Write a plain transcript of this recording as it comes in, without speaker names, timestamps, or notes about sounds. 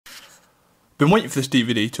been waiting for this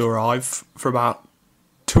DVD to arrive for about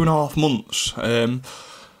 2.5 months, and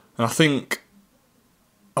I think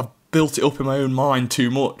I've built it up in my own mind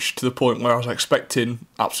too much to the point where I was expecting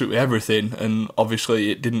absolutely everything, and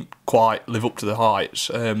obviously it didn't quite live up to the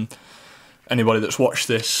heights. Anybody that's watched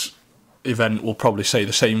this event will probably say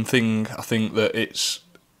the same thing. I think that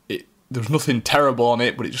there was nothing terrible on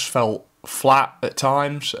it, but it just felt flat at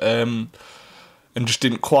times, and just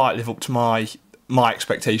didn't quite live up to my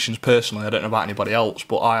expectations personally. I don't know about anybody else,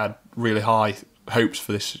 but I had really high hopes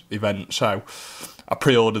for this event, so I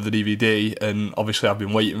pre-ordered the DVD, and obviously I've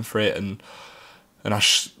been waiting for it, and I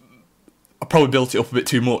probably built it up a bit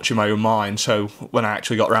too much in my own mind, so when I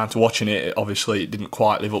actually got around to watching it, obviously it didn't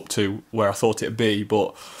quite live up to where I thought it'd be.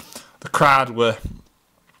 But the crowd were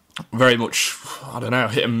very much, I don't know,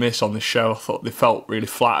 hit and miss on this show. I thought they felt really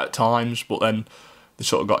flat at times, but then they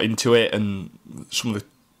sort of got into it, and some of the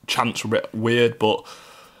chants were a bit weird, but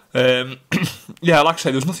yeah, like I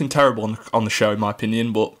say, there was nothing terrible on the show in my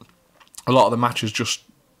opinion, but a lot of the matches just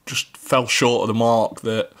fell short of the mark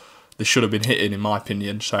that they should have been hitting in my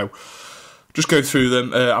opinion. So just go through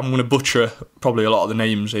them. I'm going to butcher probably a lot of the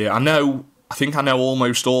names here. I think I know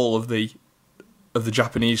almost all of the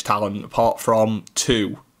Japanese talent apart from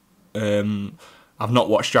two. I've not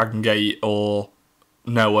watched Dragon Gate or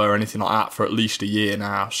Noah or anything like that for at least a year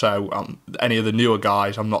now, so any of the newer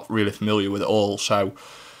guys I'm not really familiar with at all. So,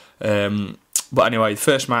 but anyway, the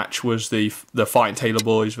first match was the Fightin Taylor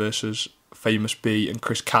Boys versus Famous B and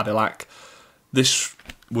Chris Kadillak. This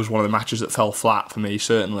was one of the matches that fell flat for me,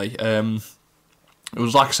 certainly. It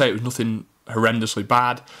was, like I say, it was nothing horrendously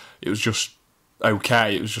bad. It was just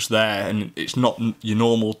okay. It was just there, and it's not your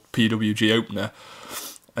normal PWG opener.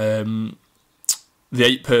 The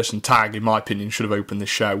 8-person tag, in my opinion, should have opened this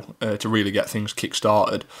show to really get things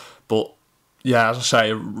kick-started. But, yeah, as I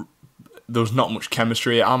say, there was not much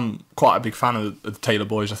chemistry. I'm quite a big fan of the Taylor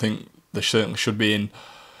Boys. I think they certainly should be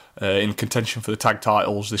in contention for the tag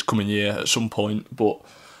titles this coming year at some point. But,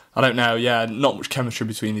 I don't know, yeah, not much chemistry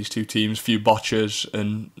between these two teams. A few botches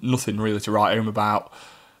and nothing really to write home about.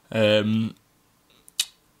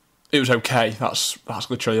 It was okay. That's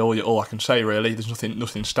literally all I can say, really. There's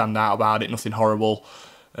nothing stand out about it, nothing horrible.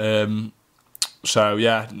 So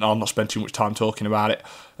yeah, I'll not spend too much time talking about it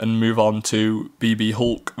and move on to BB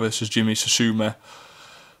Hulk versus Jimmy Susumu,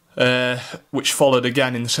 which followed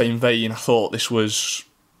again in the same vein. I thought this was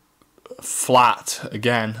flat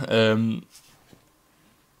again.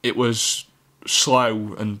 It was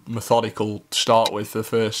slow and methodical to start with for the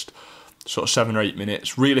first sort of 7 or 8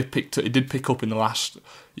 minutes. It did pick up in the last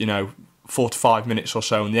 4 to 5 minutes or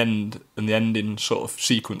so, and the ending sort of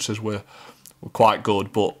sequences were quite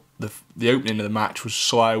good, but the opening of the match was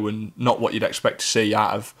slow and not what you'd expect to see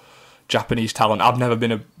out of Japanese talent. I've never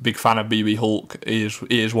been a big fan of BB Hulk. He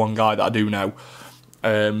is one guy that I do know.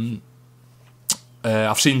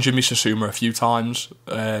 I've seen Jimmy Susumu a few times,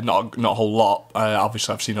 not a whole lot.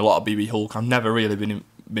 Obviously I've seen a lot of BB Hulk. I've never really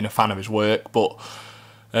been a fan of his work, but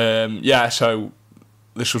yeah, so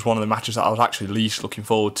this was one of the matches that I was actually least looking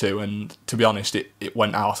forward to, and to be honest, it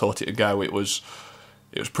went how I thought it'd go. It's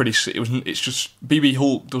just BB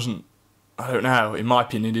Hulk doesn't, I don't know, in my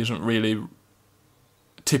opinion, doesn't really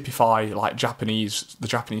typify like the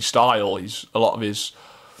Japanese style. The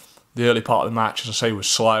early part of the match, as I say, was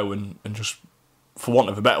slow and just, for want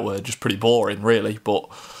of a better word, just pretty boring, really. But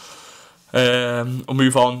I'll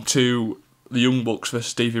move on to the Young Bucks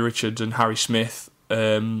versus Davey Richards and Harry Smith.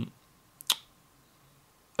 Of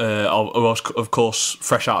course,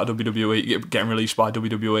 fresh out of WWE, getting released by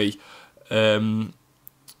WWE.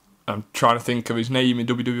 I'm trying to think of his name in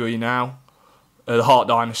WWE now. The Hart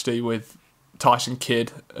Dynasty with Tyson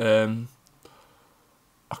Kidd. I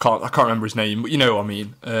can't remember his name, but you know what I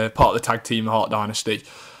mean. Part of the tag team, the Hart Dynasty.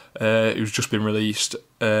 Who's just been released.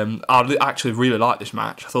 I actually really liked this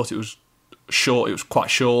match. I thought it was short. It was quite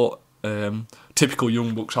short. Typical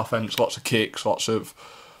Young Bucks offense. Lots of kicks. Lots of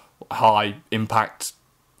high impact,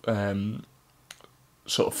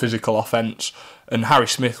 sort of physical offense. And Harry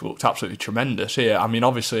Smith looked absolutely tremendous here. I mean,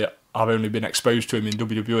 obviously, I've only been exposed to him in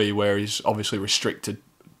WWE, where he's obviously restricted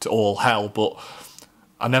to all hell. But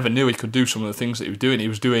I never knew he could do some of the things that he was doing. He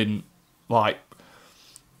was doing like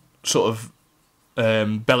sort of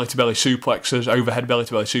belly-to-belly suplexes, overhead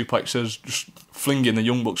belly-to-belly suplexes, just flinging the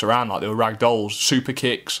Young Bucks around like they were rag dolls, super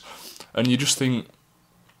kicks, and you just think,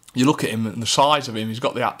 you look at him and the size of him, he's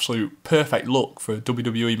got the absolute perfect look for a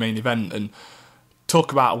WWE main event, and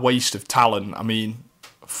talk about a waste of talent. I mean,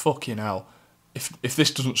 fucking hell, if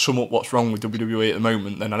this doesn't sum up what's wrong with WWE at the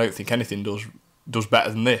moment, then I don't think anything does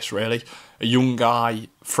better than this, really. A young guy,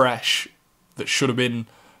 fresh, that should have been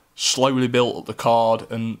slowly built up the card,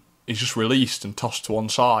 and he's just released and tossed to one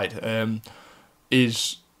side. He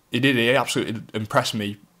absolutely impressed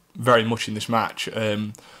me very much in this match,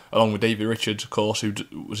 along with Davey Richards, of course, who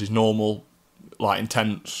was his normal, like,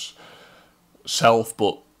 intense self,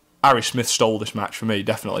 but Harry Smith stole this match for me,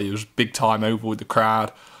 definitely. He was big time over with the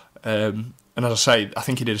crowd, and as I say, I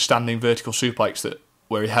think he did a standing vertical suplex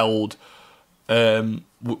where he held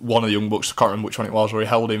one of the Young Bucks, I can't remember which one it was, where he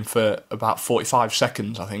held him for about 45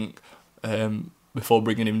 seconds, I think, before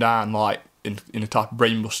bringing him down, like, in a type of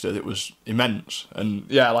brainbuster that was immense. And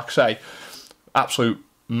yeah, like I say, absolute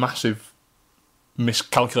massive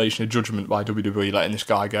miscalculation of judgment by WWE letting this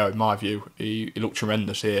guy go, in my view. He looked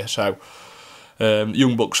tremendous here. So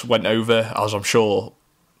Young Bucks went over, as I'm sure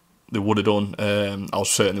they would have done. I was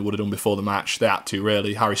certain they would have done before the match. They had to,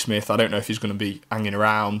 really. Harry Smith, I don't know if he's going to be hanging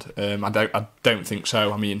around. I don't think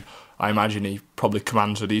so. I mean, I imagine he probably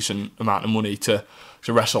commands a decent amount of money to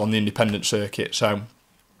wrestle on the independent circuit, so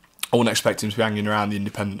I wouldn't expect him to be hanging around the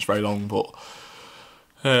independents very long. But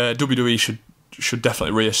WWE should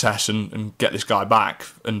definitely reassess and get this guy back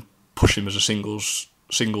and push him as a singles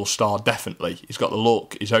star, definitely. He's got the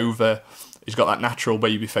look, he's over, he's got that natural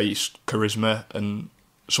babyface charisma, and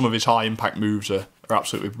some of his high impact moves are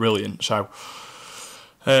absolutely brilliant. So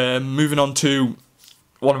moving on to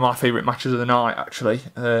one of my favourite matches of the night, actually,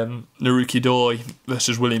 Naruki Doi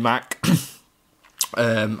versus WIllie Mack.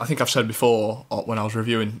 I think I've said before when I was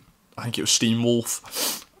reviewing, I think it was Steen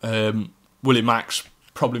Wolf, WIllie Mack's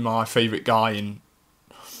probably my favourite guy in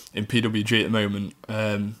PWG at the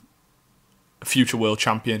moment. Future world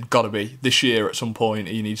champion, gotta be. This year at some point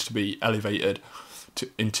he needs to be elevated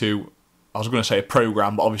into, I was going to say a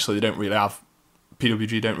programme, but obviously they don't really have,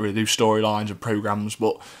 PWG don't really do storylines and programmes,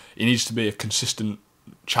 but he needs to be a consistent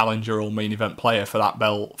challenger or main event player for that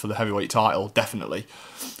belt, for the heavyweight title, definitely.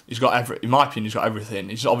 He's got in my opinion, he's got everything.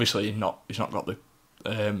 He's obviously not got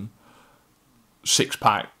the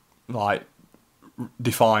six-pack, like,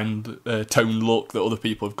 defined toned look that other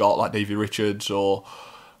people have got, like Davey Richards or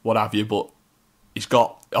what have you, but he's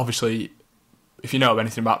got, obviously, if you know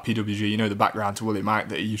anything about PWG, you know the background to WIllie Mack,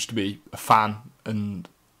 that he used to be a fan, and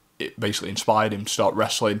it basically inspired him to start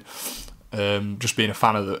wrestling. Just being a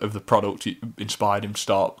fan of the product inspired him to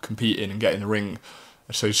start competing and get in the ring.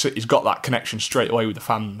 So he's got that connection straight away with the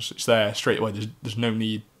fans. It's there straight away. There's no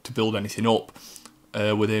need to build anything up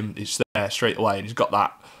with him. It's there straight away, and he's got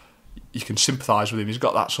that. You can sympathise with him. He's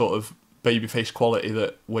got that sort of babyface quality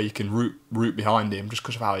where you can root behind him just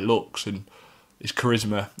because of how he looks and his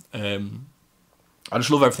charisma. I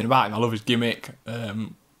just love everything about him. I love his gimmick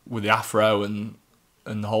with the afro and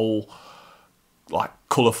the whole, like,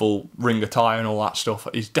 colourful ring attire and all that stuff.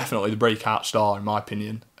 He's definitely the breakout star, in my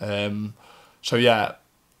opinion. So yeah,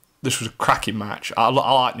 this was a cracking match. I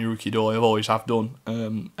like Naruki Doi. I've always have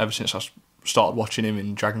done ever since I started watching him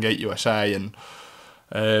in Dragon Gate USA, and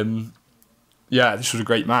yeah, this was a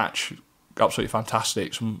great match. Absolutely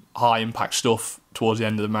fantastic. Some high impact stuff towards the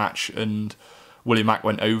end of the match, and WIllie Mack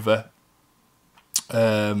went over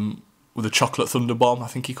with a chocolate thunder bomb, I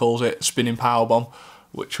think he calls it, spinning power bomb,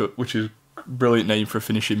 which is a brilliant name for a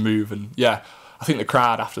finishing move. And yeah, I think the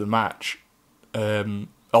crowd after the match,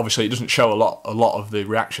 obviously it doesn't show a lot of the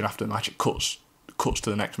reaction after the match. It cuts to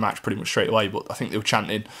the next match pretty much straight away, but I think they were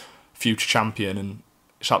chanting future champion, and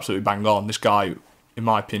it's absolutely bang on. This guy, in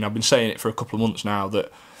my opinion, I've been saying it for a couple of months now,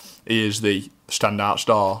 that he is the standout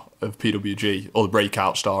star of PWG, or the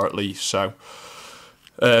breakout star at least. So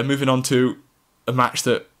moving on to a match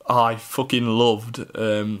that I fucking loved,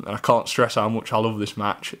 and I can't stress how much I love this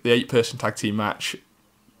match. The 8-person tag team match.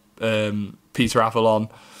 Peter Avalon,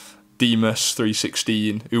 DEMUS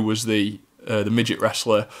 316, who was the midget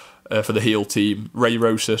wrestler for the heel team, Ray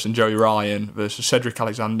Rosas and Joey Ryan, versus Cedric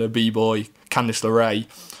Alexander, B-Boy, Candice LeRae,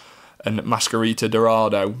 and Mascarita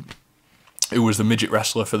Dorada, who was the midget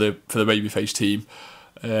wrestler for the babyface team.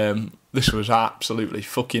 This was absolutely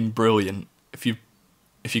fucking brilliant. If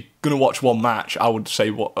you're going to watch one match, I would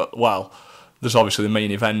say, well, there's obviously the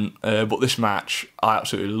main event, but this match, I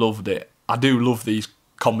absolutely loved it. I do love these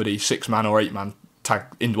comedy 6-man or 8-man tag,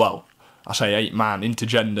 I say 8-man,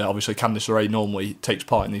 intergender. Obviously, Candice LeRae normally takes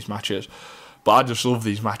part in these matches, but I just love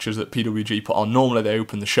these matches that PWG put on. Normally, they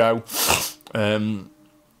open the show.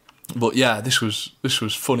 But yeah, this was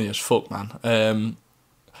funny as fuck, man.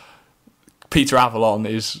 Peter Avalon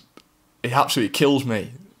he absolutely kills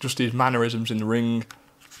me. Just his mannerisms in the ring,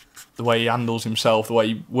 the way he handles himself, the way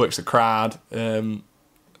he works the crowd, the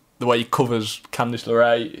way he covers Candice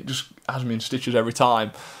LeRae, it just has me in stitches every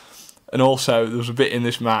time. And also, there was a bit in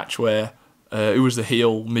this match where who was the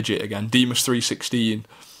heel midget again? DEMUS 316.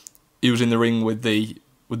 He was in the ring with the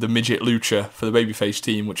midget lucha for the babyface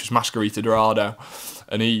team, which is Mascarita Dorado,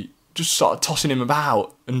 and he just sort of tossing him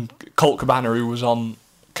about, and Colt Cabana, who was on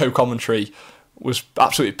co-commentary, was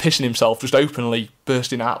absolutely pissing himself, just openly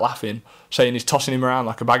bursting out laughing, saying he's tossing him around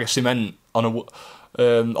like a bag of cement on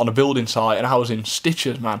a building site, and I was in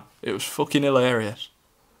stitches, man. It was fucking hilarious.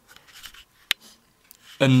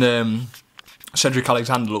 And Cedric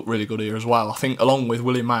Alexander looked really good here as well. I think along with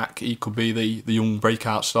Willie Mack, he could be the young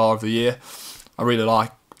breakout star of the year. I really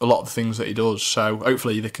like a lot of the things that he does, so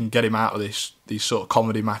hopefully they can get him out of these sort of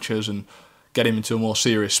comedy matches and get him into a more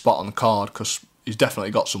serious spot on the card, because he's definitely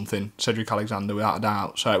got something, Cedric Alexander, without a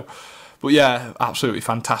doubt. So, but yeah, absolutely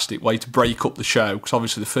fantastic way to break up the show, because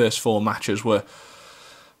obviously the first 4 matches were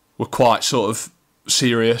quite sort of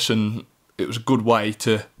serious, and it was a good way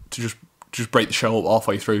to just break the show up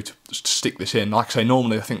halfway through to stick this in. Like I say,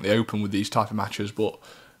 normally I think they open with these type of matches, but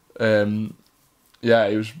yeah,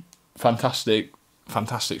 it was fantastic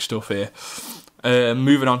stuff here.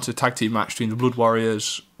 Moving on to the tag team match between the Blood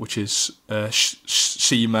Warriors, which is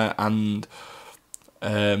Seema and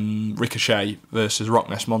Ricochet versus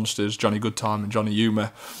RockNES Monsters, Johnny Goodtime and Johnny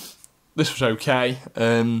Yuma. This was okay.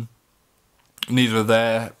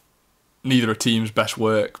 Neither a team's best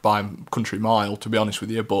work by a country mile, to be honest with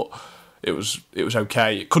you, but it was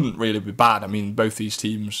okay. It couldn't really be bad. I mean, both these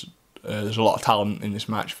teams, there's a lot of talent in this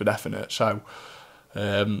match for definite. So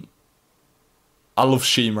I love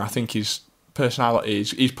Shima. I think his personality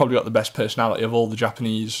he's probably got the best personality of all the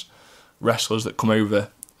Japanese wrestlers that come over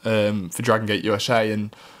for Dragon Gate USA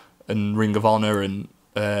and Ring of Honor and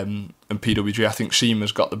PWG. I think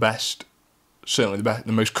Shima's got the best, certainly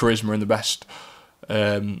the most charisma and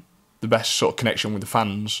the best sort of connection with the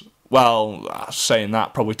fans. Well, saying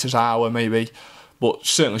that, probably Tozawa maybe, but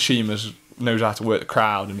certainly Shima knows how to work the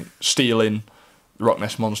crowd, and stealing the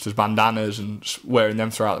RockNES Monsters bandanas and wearing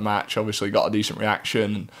them throughout the match obviously got a decent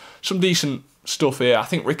reaction and some decent stuff here. I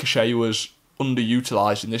think Ricochet was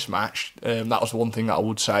underutilised in this match. That was the one thing that I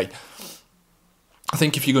would say. I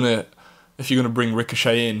think if you're gonna bring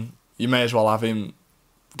Ricochet in, you may as well have him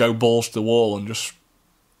go balls to the wall and just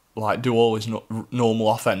like do all his normal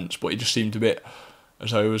offense. But he just seemed a bit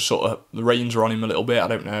as though it was sort of the reins were on him a little bit. I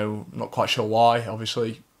don't know, I'm not quite sure why.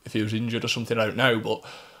 Obviously, if he was injured or something, I don't know.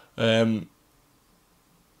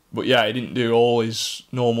 But yeah, he didn't do all his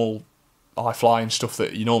normal high-flying stuff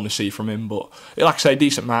that you normally see from him. But like I say,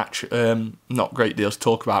 decent match. Not a great deal to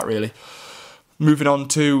talk about, really. Moving on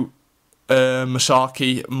to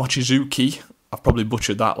Masaaki Mochizuki. I've probably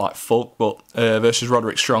butchered that like fuck, but versus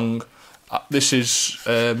Roderick Strong. This is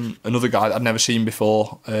another guy that I've never seen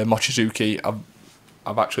before. Mochizuki.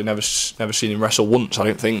 I've actually never seen him wrestle once, I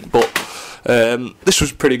don't think. But this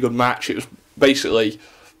was a pretty good match. It was basically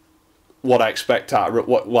what I expect out of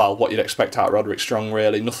what you'd expect out of Roderick Strong,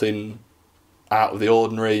 really. Nothing out of the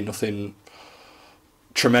ordinary, nothing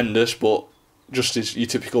tremendous, but just your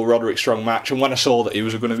typical Roderick Strong match. And when I saw that he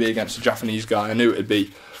was going to be against a Japanese guy, I knew it'd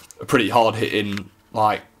be a pretty hard hitting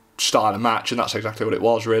like style of match, and that's exactly what it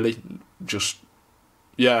was, really. Just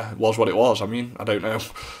yeah, it was what it was. I mean, I don't know.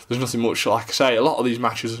 There's nothing much, like I say, a lot of these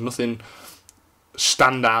matches, there's nothing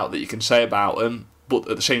stand out that you can say about them, but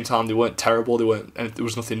at the same time, they weren't terrible. There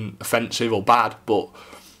was nothing offensive or bad, but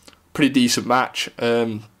pretty decent match.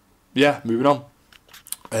 Yeah, moving on.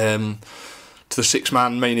 To the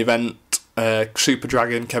 6-man main event, Super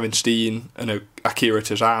Dragon, Kevin Steen, and Akira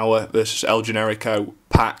Tozawa versus El Generico,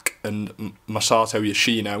 Pac, and Masato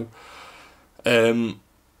Yoshino.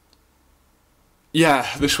 Yeah,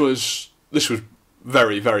 this was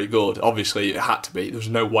very, very good. Obviously, it had to be. There was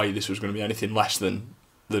no way this was going to be anything less than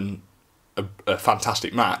a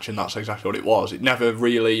fantastic match, and that's exactly what it was. It never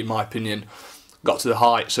really, in my opinion, got to the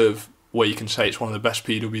heights of where you can say it's one of the best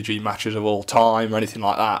PWG matches of all time or anything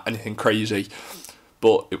like that, anything crazy.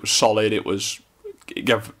 But it was solid. It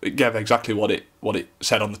gave exactly what it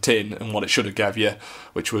said on the tin and what it should have gave you,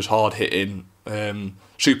 which was hard hitting.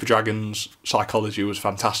 Super Dragon's psychology was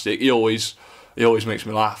fantastic. He always makes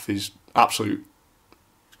me laugh. He's absolute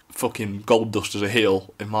fucking gold dust as a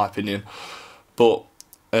heel, in my opinion. But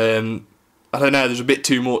I don't know, there's a bit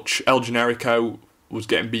too much. El Generico was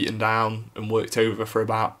getting beaten down and worked over for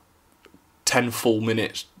about 10 full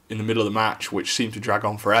minutes in the middle of the match, which seemed to drag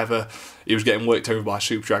on forever. He was getting worked over by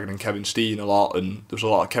Super Dragon and Kevin Steen a lot, and there was a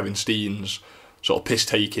lot of Kevin Steen's sort of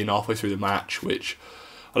piss-taking halfway through the match, which,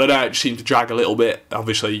 I don't know, it just seemed to drag a little bit.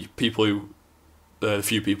 Obviously, the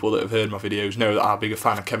few people that have heard my videos know that how big a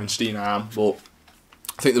fan of Kevin Steen I am, but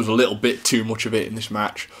I think there was a little bit too much of it in this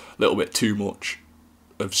match, a little bit too much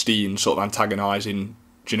of Steen sort of antagonising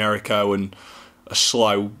Generico and a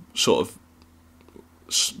slow sort of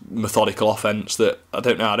methodical offence that I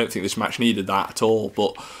don't think this match needed that at all.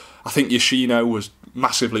 But I think Yoshino was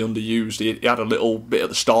massively underused. He had a little bit at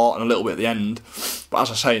the start and a little bit at the end. But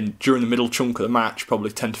as I say, during the middle chunk of the match,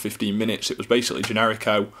 probably 10 to 15 minutes, it was basically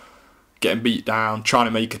Generico getting beat down, trying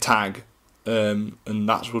to make a tag, and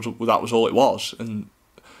that was all it was. And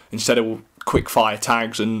instead of quick fire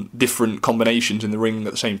tags and different combinations in the ring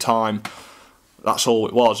at the same time, that's all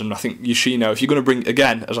it was. And I think Yoshino, if you're going to bring,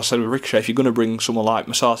 again, as I said with Ricochet, if you're going to bring someone like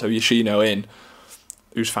Masato Yoshino in,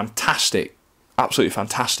 who's fantastic, absolutely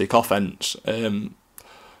fantastic offense, then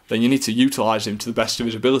you need to utilise him to the best of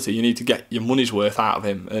his ability. You need to get your money's worth out of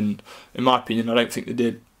him. And in my opinion, I don't think they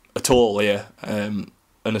did at all here. And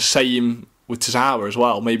the same with Tozawa as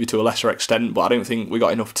well, maybe to a lesser extent, but I don't think we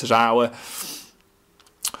got enough Tozawa.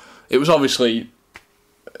 It was obviously,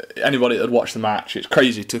 anybody that had watched the match, it's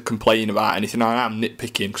crazy to complain about anything. I am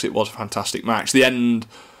nitpicking because it was a fantastic match. The end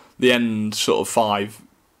sort of 5,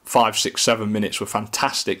 6, 7 minutes were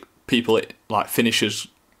fantastic. People, like finishers,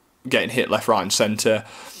 getting hit left, right and centre.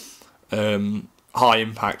 High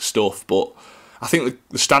impact stuff. But I think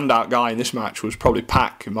the standout guy in this match was probably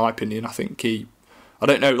Pac, in my opinion. I think I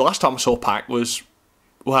don't know, the last time I saw Pac was,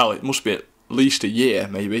 well, it must be at least a year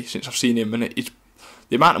maybe since I've seen him, and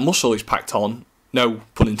the amount of muscle he's packed on, no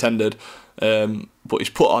pun intended, but he's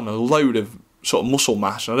put on a load of sort of muscle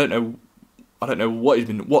mass. And I don't know what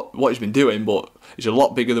he's been doing, but he's a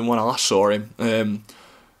lot bigger than when I last saw him.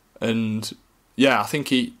 And yeah, I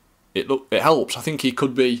think it helps. I think he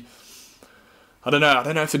could be, I don't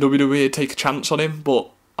know if the WWE would take a chance on him, but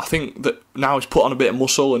I think that now he's put on a bit of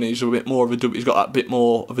muscle and he's got that bit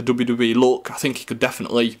more of a WWE look. I think he could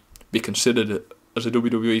definitely be considered as a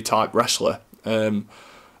WWE type wrestler.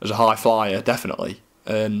 As a high flyer, definitely.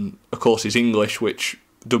 And of course he's English, which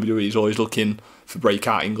WWE is always looking for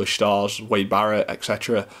breakout English stars, Wade Barrett,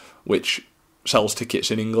 etc., which sells tickets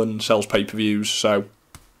in England, sells pay-per-views. So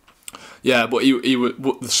yeah, but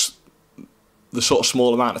the sort of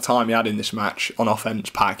small amount of time he had in this match on offense,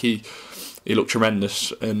 Pac, he looked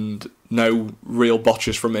tremendous, and no real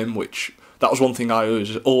botches from him, which that was one thing I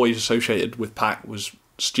was always associated with Pac, was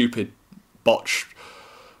stupid botch,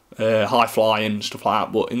 high flying, stuff like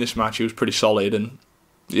that. But in this match he was pretty solid, and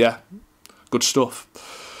yeah, good stuff.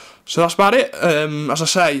 So that's about it. As I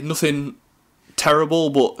say, nothing terrible,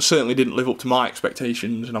 but certainly didn't live up to my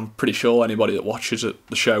expectations, and I'm pretty sure anybody that watches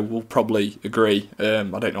the show will probably agree. I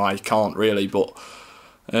don't know, I can't really,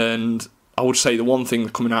 and I would say the one thing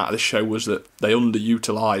coming out of this show was that they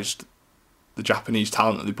underutilised the Japanese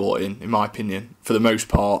talent that they brought in my opinion, for the most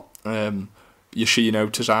part. Yoshino,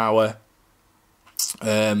 Tozawa,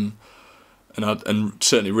 and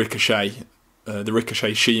certainly Ricochet. The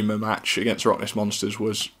Ricochet Shima match against RockNES Monsters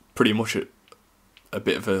was pretty much a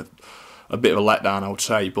bit of a letdown, I would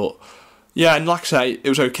say. But yeah, and like I say, it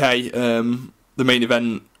was okay. The main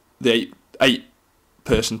event, the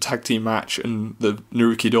eight-person tag team match, and the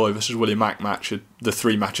Naruki Doi versus WIllie Mack match are the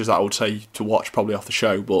three matches that I would say to watch probably off the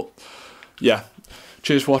show. But yeah,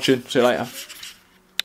 cheers for watching. See you later.